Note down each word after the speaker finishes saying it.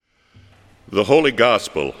The Holy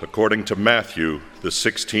Gospel according to Matthew, the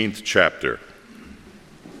 16th chapter.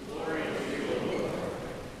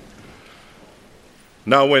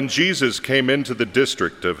 Now when Jesus came into the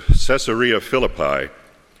district of Caesarea Philippi,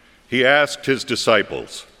 he asked his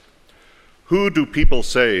disciples, "Who do people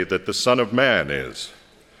say that the Son of Man is?"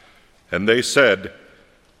 And they said,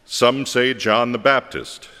 "Some say John the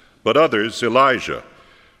Baptist, but others Elijah,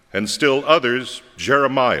 and still others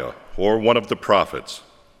Jeremiah or one of the prophets."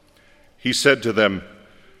 He said to them,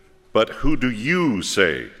 "But who do you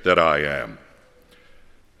say that I am?"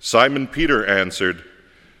 Simon Peter answered,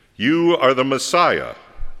 "You are the Messiah,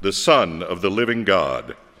 the Son of the living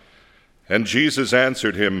God." And Jesus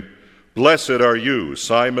answered him, "Blessed are you,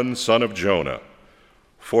 Simon, son of Jonah,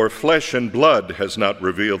 for flesh and blood has not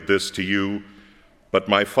revealed this to you, but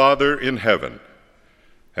my Father in heaven.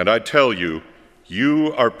 And I tell you,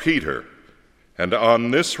 you are Peter, and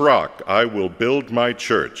on this rock I will build my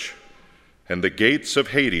church, and the gates of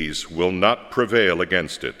Hades will not prevail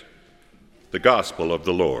against it." The Gospel of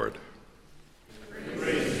the Lord.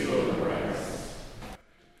 Praise to you, O Christ.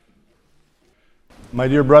 My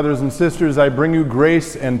dear brothers and sisters, I bring you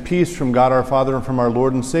grace and peace from God our Father and from our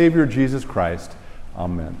Lord and Savior, Jesus Christ.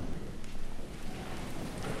 Amen.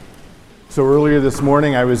 So earlier this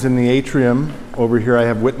morning, I was in the atrium. Over here, I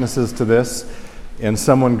have witnesses to this. And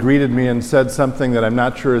someone greeted me and said something that I'm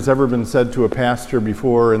not sure has ever been said to a pastor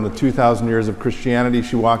before in the 2,000 years of Christianity.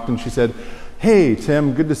 She walked in, she said, "Hey,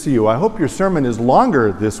 Tim, good to see you. I hope your sermon is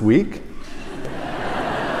longer this week."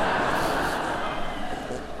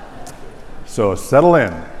 So settle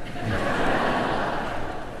in.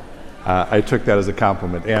 I took that as a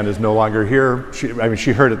compliment. Anne is no longer here.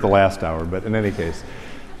 She heard it the last hour, but in any case.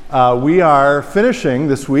 We are finishing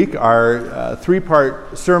this week our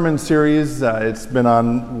three-part sermon series. It's been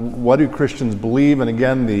on what do Christians believe, and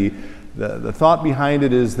again, the thought behind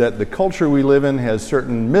it is that the culture we live in has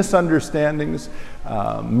certain misunderstandings,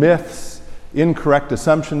 myths, incorrect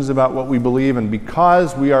assumptions about what we believe, and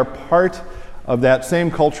because we are part of that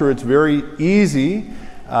same culture, it's very easy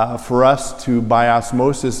for us to, by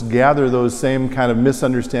osmosis, gather those same kind of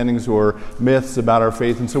misunderstandings or myths about our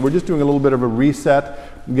faith. And so we're just doing a little bit of a reset.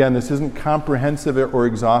 Again, this isn't comprehensive or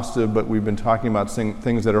exhaustive, but we've been talking about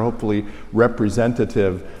things that are hopefully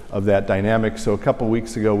representative of that dynamic. So a couple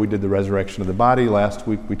weeks ago, we did the resurrection of the body. Last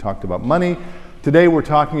week, we talked about money. Today, we're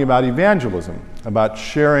talking about evangelism, about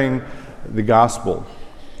sharing the gospel.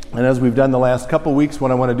 And as we've done the last couple weeks,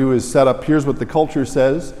 what I want to do is set up, here's what the culture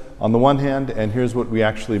says on the one hand, and here's what we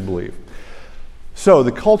actually believe. So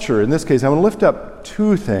the culture, in this case, I want to lift up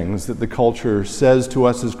two things that the culture says to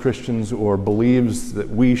us as Christians or believes that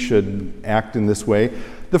we should act in this way.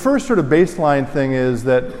 The first sort of baseline thing is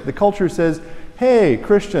that the culture says, hey,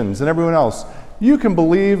 Christians and everyone else, you can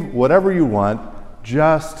believe whatever you want,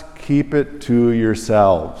 just keep it to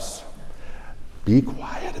yourselves. Be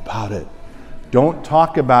quiet about it. Don't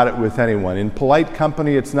talk about it with anyone. In polite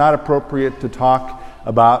company, it's not appropriate to talk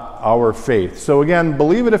about our faith. So again,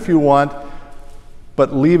 believe it if you want,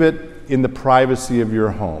 but leave it in the privacy of your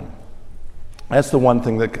home. That's the one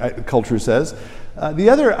thing that culture says. The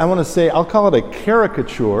other, I want to say, I'll call it a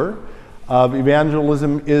caricature of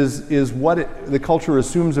evangelism, is what the culture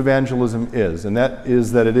assumes evangelism is. And that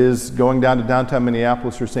is that it is going down to downtown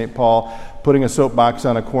Minneapolis or St. Paul, putting a soapbox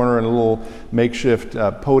on a corner and a little makeshift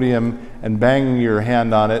podium and banging your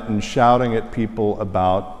hand on it and shouting at people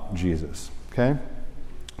about Jesus. Okay?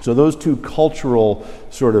 So those two cultural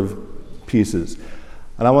sort of pieces.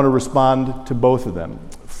 And I want to respond to both of them.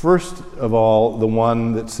 First of all, the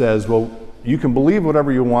one that says, well, you can believe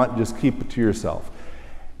whatever you want, just keep it to yourself.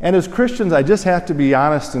 And as Christians, I just have to be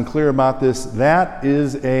honest and clear about this. That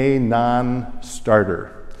is a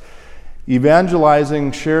non-starter.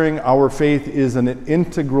 Evangelizing, sharing our faith is an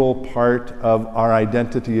integral part of our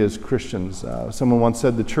identity as Christians. Someone once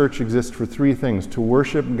said the church exists for three things: to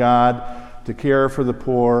worship God, to care for the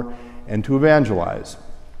poor, and to evangelize.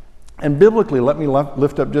 And biblically, let me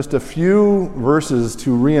lift up just a few verses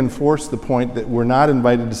to reinforce the point that we're not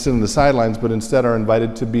invited to sit on the sidelines, but instead are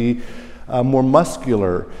invited to be more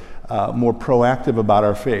muscular, more proactive about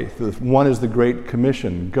our faith. One is the Great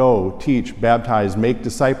Commission: go, teach, baptize, make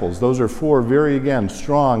disciples. Those are four very, again,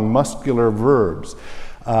 strong, muscular verbs.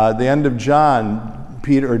 The end of John,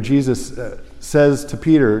 Jesus says to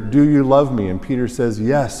Peter, "Do you love me?" And Peter says,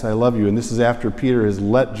 "Yes, I love you." And this is after Peter has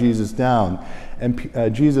let Jesus down. And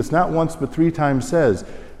Jesus, not once but three times, says,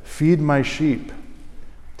 "Feed my sheep,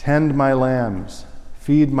 tend my lambs,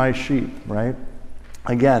 feed my sheep," right?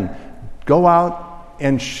 Again, go out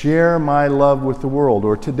and share my love with the world.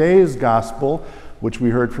 Or today's gospel, which we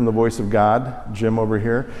heard from the voice of God, Jim over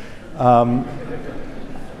here,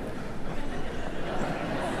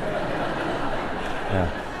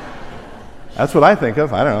 Yeah. That's what I think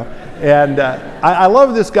of. I don't know. And I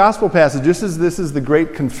love this gospel passage. This is the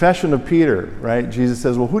great confession of Peter, right? Jesus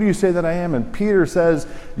says, well, who do you say that I am? And Peter says,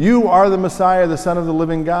 you are the Messiah, the Son of the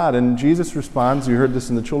living God. And Jesus responds, you heard this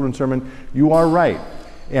in the children's sermon, you are right.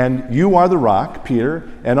 And you are the rock, Peter,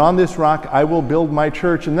 and on this rock I will build my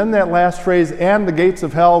church. And then that last phrase, and the gates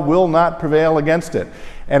of hell will not prevail against it.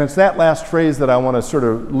 And it's that last phrase that I want to sort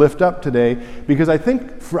of lift up today, because I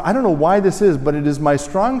think, I don't know why this is, but it is my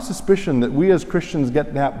strong suspicion that we as Christians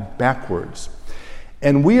get that backwards.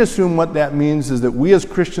 And we assume what that means is that we as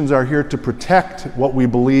Christians are here to protect what we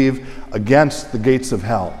believe against the gates of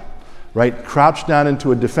hell, right? Crouched down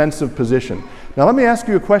into a defensive position. Now let me ask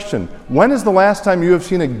you a question. When is the last time you have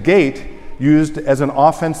seen a gate used as an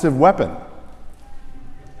offensive weapon?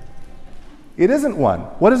 It isn't one.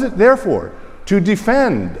 What is it there for? To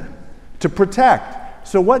defend, to protect.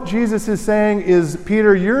 So what Jesus is saying is,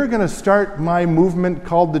 Peter, you're going to start my movement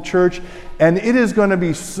called the church, and it is going to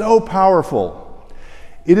be so powerful.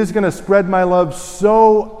 It is going to spread my love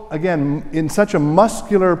so, again, in such a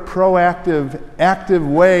muscular, proactive, active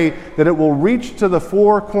way that it will reach to the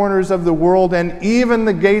four corners of the world, and even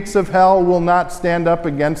the gates of hell will not stand up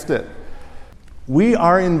against it. We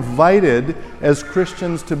are invited as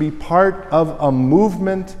Christians to be part of a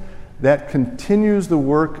movement that continues the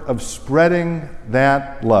work of spreading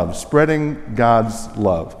that love, spreading God's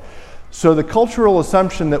love. So the cultural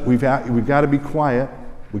assumption that we've got to be quiet,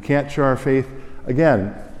 we can't share our faith,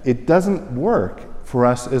 again, it doesn't work for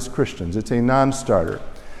us as Christians. It's a non-starter.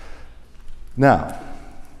 Now,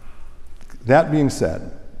 that being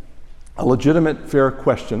said, a legitimate, fair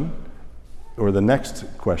question, or the next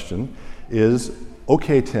question, is,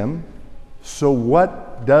 okay, Tim, so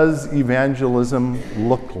what does evangelism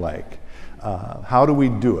look like? How do we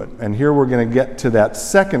do it? And here we're going to get to that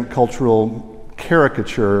second cultural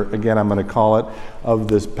caricature, again I'm going to call it, of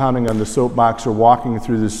this pounding on the soapbox or walking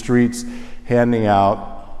through the streets, handing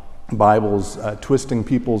out Bibles, twisting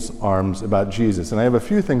people's arms about Jesus. And I have a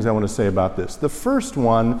few things I want to say about this. The first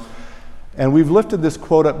one, and we've lifted this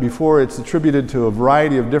quote up before, it's attributed to a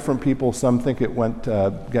variety of different people. Some think it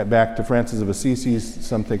got back to Francis of Assisi,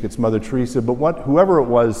 some think it's Mother Teresa, but whoever it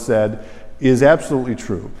was said is absolutely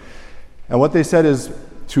true. And what they said is,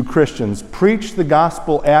 to Christians, preach the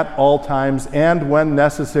gospel at all times, and when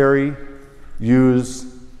necessary, use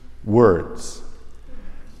words.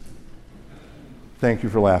 Thank you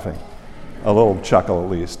for laughing. A little chuckle at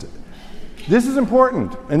least. This is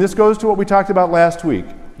important, and this goes to what we talked about last week.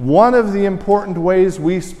 One of the important ways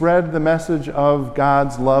we spread the message of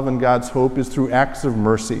God's love and God's hope is through acts of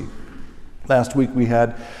mercy. Last week we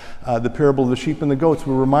had the parable of the sheep and the goats.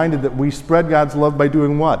 We're reminded that we spread God's love by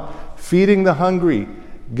doing what? Feeding the hungry,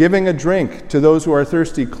 giving a drink to those who are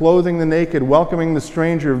thirsty, clothing the naked, welcoming the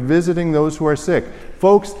stranger, visiting those who are sick.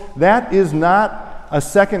 Folks, that is not a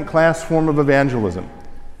second-class form of evangelism.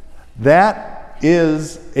 That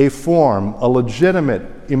is a form, a legitimate,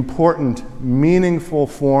 important, meaningful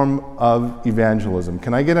form of evangelism.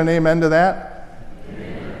 Can I get an amen to that?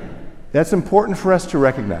 Amen. That's important for us to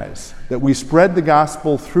recognize, that we spread the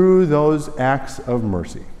gospel through those acts of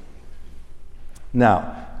mercy.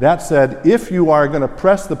 Now, that said, if you are going to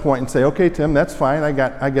press the point and say, okay, Tim, that's fine, I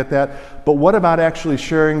get that, but what about actually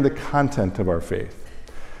sharing the content of our faith?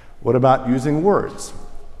 What about using words?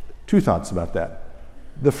 Two thoughts about that.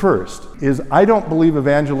 The first is, I don't believe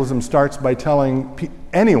evangelism starts by telling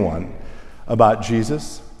anyone about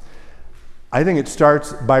Jesus. I think it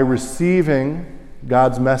starts by receiving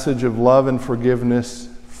God's message of love and forgiveness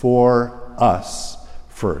for us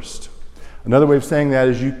first. Another way of saying that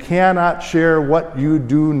is, you cannot share what you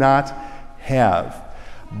do not have.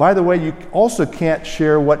 By the way, you also can't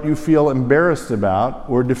share what you feel embarrassed about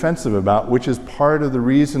or defensive about, which is part of the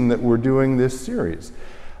reason that we're doing this series.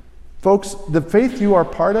 Folks, the faith you are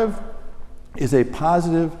part of is a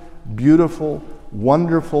positive, beautiful,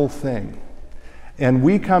 wonderful thing. And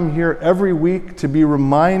we come here every week to be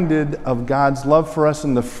reminded of God's love for us,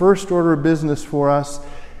 and the first order of business for us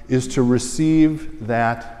is to receive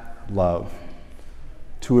that love,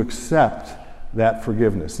 to accept that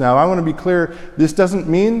forgiveness. Now, I want to be clear, this doesn't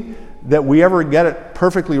mean that we ever get it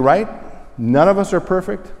perfectly right. None of us are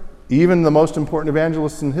perfect, even the most important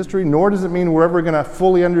evangelists in history, nor does it mean we're ever going to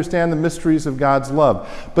fully understand the mysteries of God's love.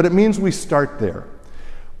 But it means we start there.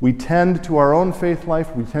 We tend to our own faith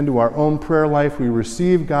life, we tend to our own prayer life, we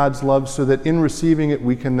receive God's love so that in receiving it,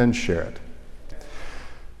 we can then share it.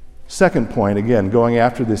 Second point, again, going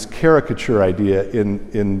after this caricature idea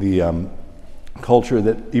in the culture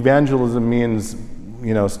that evangelism means,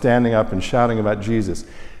 standing up and shouting about Jesus.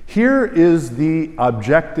 Here is the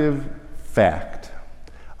objective fact.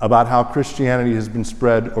 about how Christianity has been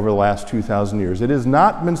spread over the last 2,000 years. It has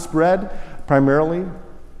not been spread primarily,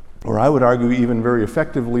 or I would argue even very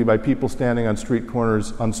effectively, by people standing on street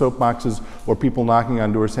corners on soapboxes or people knocking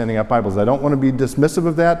on doors handing out Bibles. I don't want to be dismissive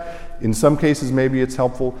of that. In some cases, maybe it's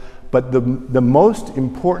helpful. But the most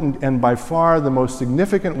important and by far the most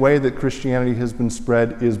significant way that Christianity has been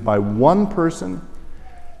spread is by one person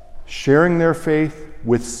sharing their faith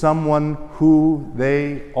with someone who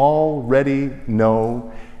they already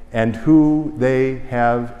know and who they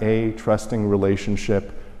have a trusting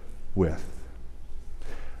relationship with.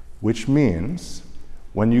 Which means,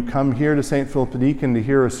 when you come here to St. Philip the Deacon to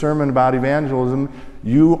hear a sermon about evangelism,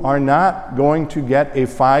 you are not going to get a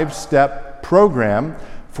 5-step program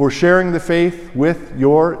for sharing the faith with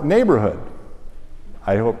your neighborhood.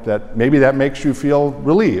 I hope that maybe that makes you feel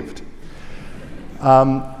relieved.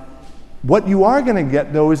 What you are going to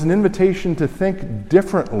get, though, is an invitation to think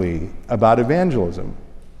differently about evangelism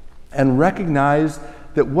and recognize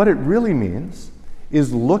that what it really means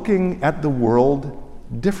is looking at the world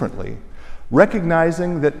differently,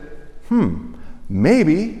 recognizing that,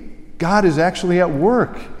 maybe God is actually at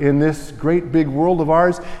work in this great big world of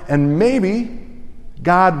ours, and maybe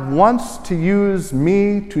God wants to use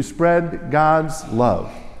me to spread God's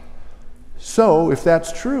love. So, if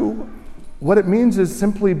that's true, what it means is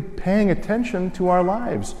simply paying attention to our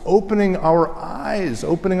lives, opening our eyes,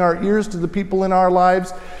 opening our ears to the people in our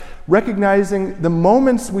lives, recognizing the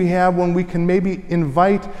moments we have when we can maybe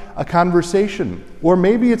invite a conversation, or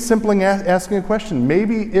maybe it's simply asking a question,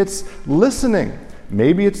 maybe it's listening,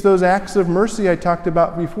 maybe it's those acts of mercy I talked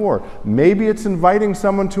about before, maybe it's inviting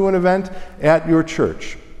someone to an event at your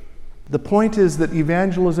church. The point is that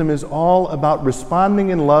evangelism is all about responding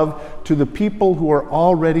in love to the people who are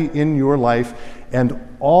already in your life, and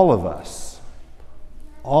all of us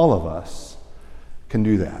can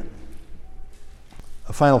do that.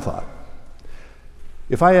 A final thought.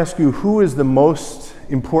 If I ask you who is the most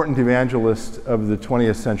important evangelist of the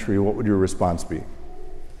 20th century, what would your response be?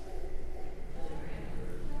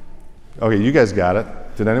 Okay, you guys got it.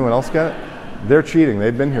 Did anyone else get it? They're cheating.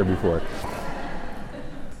 They've been here before.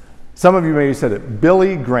 Some of you maybe said it.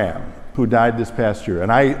 Billy Graham, who died this past year.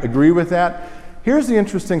 And I agree with that. Here's the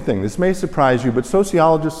interesting thing. This may surprise you, but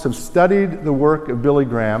sociologists have studied the work of Billy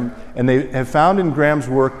Graham, and they have found in Graham's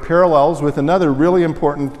work parallels with another really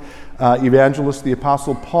important evangelist, the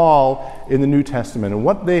Apostle Paul, in the New Testament. And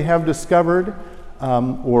what they have discovered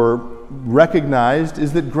or recognized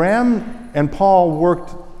is that Graham and Paul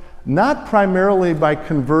worked not primarily by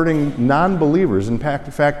converting non-believers. In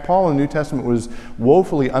fact, Paul in the New Testament was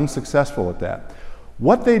woefully unsuccessful at that.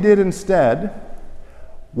 What they did instead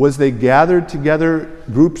was they gathered together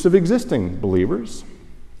groups of existing believers,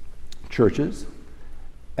 churches,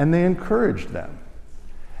 and they encouraged them,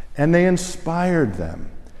 and they inspired them,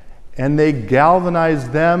 and they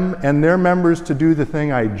galvanized them and their members to do the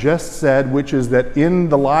thing I just said, which is that in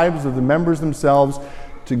the lives of the members themselves,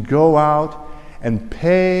 to go out and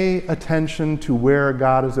pay attention to where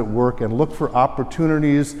God is at work and look for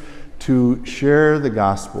opportunities to share the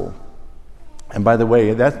gospel. And by the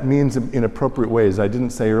way, that means in appropriate ways. I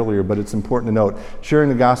didn't say earlier, but it's important to note, sharing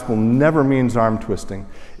the gospel never means arm twisting.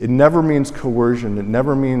 It never means coercion. It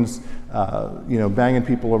never means banging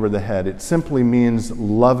people over the head. It simply means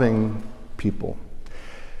loving people.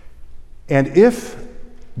 And if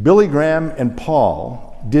Billy Graham and Paul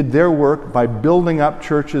did their work by building up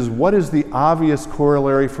churches, what is the obvious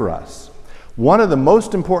corollary for us? One of the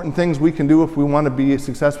most important things we can do if we want to be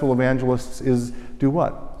successful evangelists is do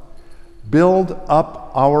what? Build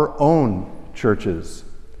up our own churches.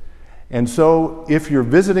 And so if you're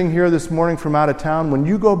visiting here this morning from out of town, when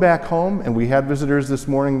you go back home, and we had visitors this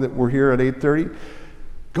morning that were here at 8:30,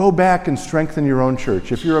 go back and strengthen your own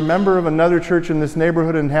church. If you're a member of another church in this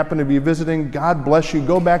neighborhood and happen to be visiting, God bless you.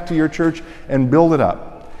 Go back to your church and build it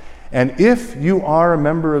up. And if you are a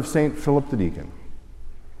member of St. Philip the Deacon,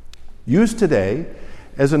 use today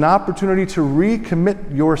as an opportunity to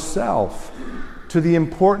recommit yourself to the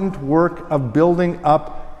important work of building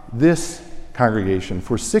up this congregation.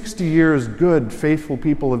 For 60 years, good, faithful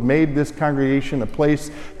people have made this congregation a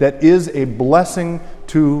place that is a blessing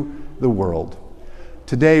to the world.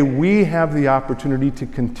 Today, we have the opportunity to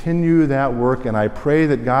continue that work, and I pray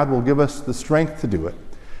that God will give us the strength to do it.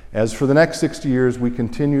 As for the next 60 years, we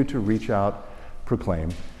continue to reach out, proclaim,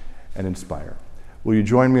 and inspire. Will you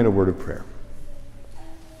join me in a word of prayer?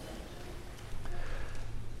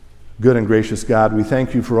 Good and gracious God, we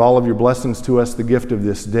thank you for all of your blessings to us, the gift of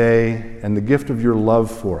this day, and the gift of your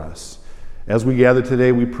love for us. As we gather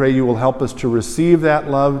today, we pray you will help us to receive that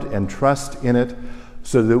love and trust in it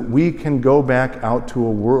so that we can go back out to a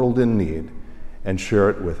world in need and share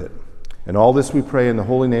it with it. And all this we pray in the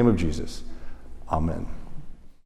holy name of Jesus. Amen.